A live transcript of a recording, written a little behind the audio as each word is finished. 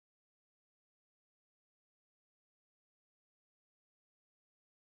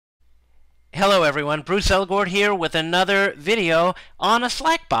Hello everyone, Bruce Elgord here with another video on a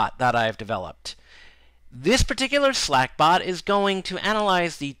Slack bot that I've developed. This particular Slack bot is going to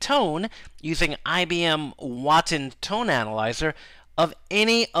analyze the tone using IBM Watson Tone Analyzer of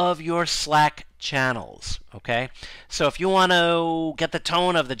any of your Slack channels. Okay, so if you want to get the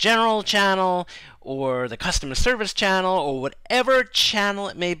tone of the general channel or the customer service channel or whatever channel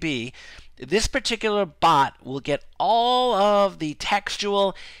it may be, this particular bot will get all of the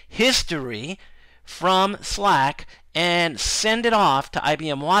textual history from Slack and send it off to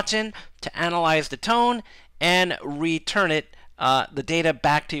IBM Watson to analyze the tone and return it the data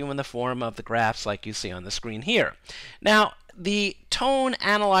back to you in the form of the graphs like you see on the screen here. Now, the tone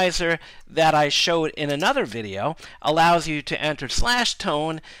analyzer that I showed in another video allows you to enter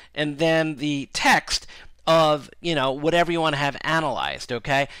 /tone and then the text of whatever you want to have analyzed.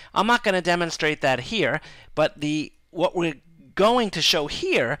 Okay, I'm not going to demonstrate that here, but what we're going to show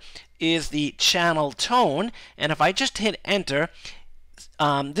here is the channel tone, and if I just hit enter,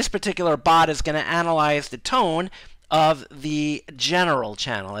 this particular bot is going to analyze the tone of the general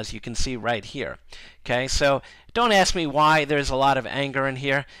channel, as you can see right here. Okay, so don't ask me why there's a lot of anger in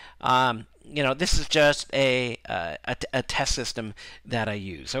here. This is just a test system that I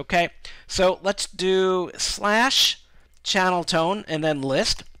use. Okay, so let's do /channel tone and then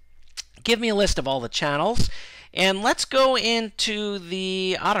list. Give me a list of all the channels, and let's go into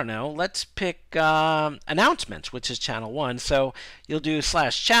the, let's pick announcements, which is channel 1. So you'll do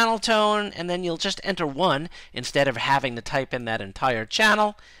 /channel tone, and then you'll just enter 1 instead of having to type in that entire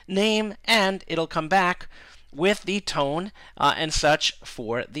channel name, and it'll come back with the tone and such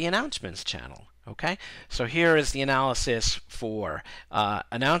for the announcements channel. Okay, so here is the analysis for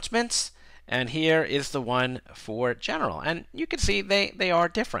announcements, and here is the one for general, and you can see they are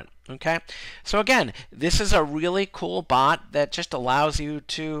different. Okay, so again, this is a really cool bot that just allows you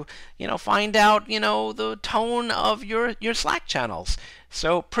to find out the tone of your Slack channels.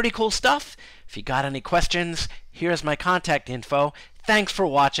 So pretty cool stuff. If you got any questions, here's my contact info. Thanks for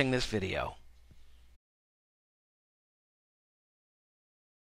watching this video.